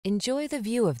Enjoy the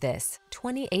view of this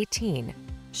 2018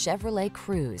 Chevrolet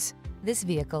Cruze. This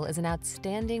vehicle is an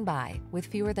outstanding buy with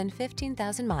fewer than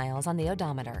 15,000 miles on the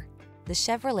odometer. The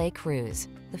Chevrolet Cruze,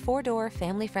 the four-door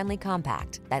family-friendly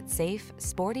compact that's safe,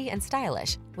 sporty, and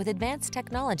stylish with advanced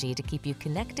technology to keep you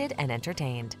connected and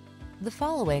entertained. The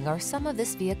following are some of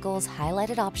this vehicle's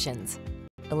highlighted options: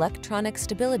 electronic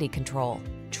stability control,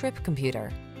 trip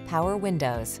computer, power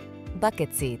windows,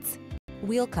 bucket seats,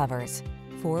 wheel covers,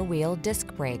 four-wheel disc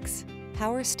brakes,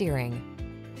 power steering.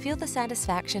 Feel the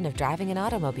satisfaction of driving an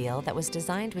automobile that was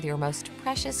designed with your most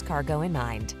precious cargo in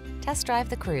mind. Test drive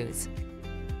the Cruze.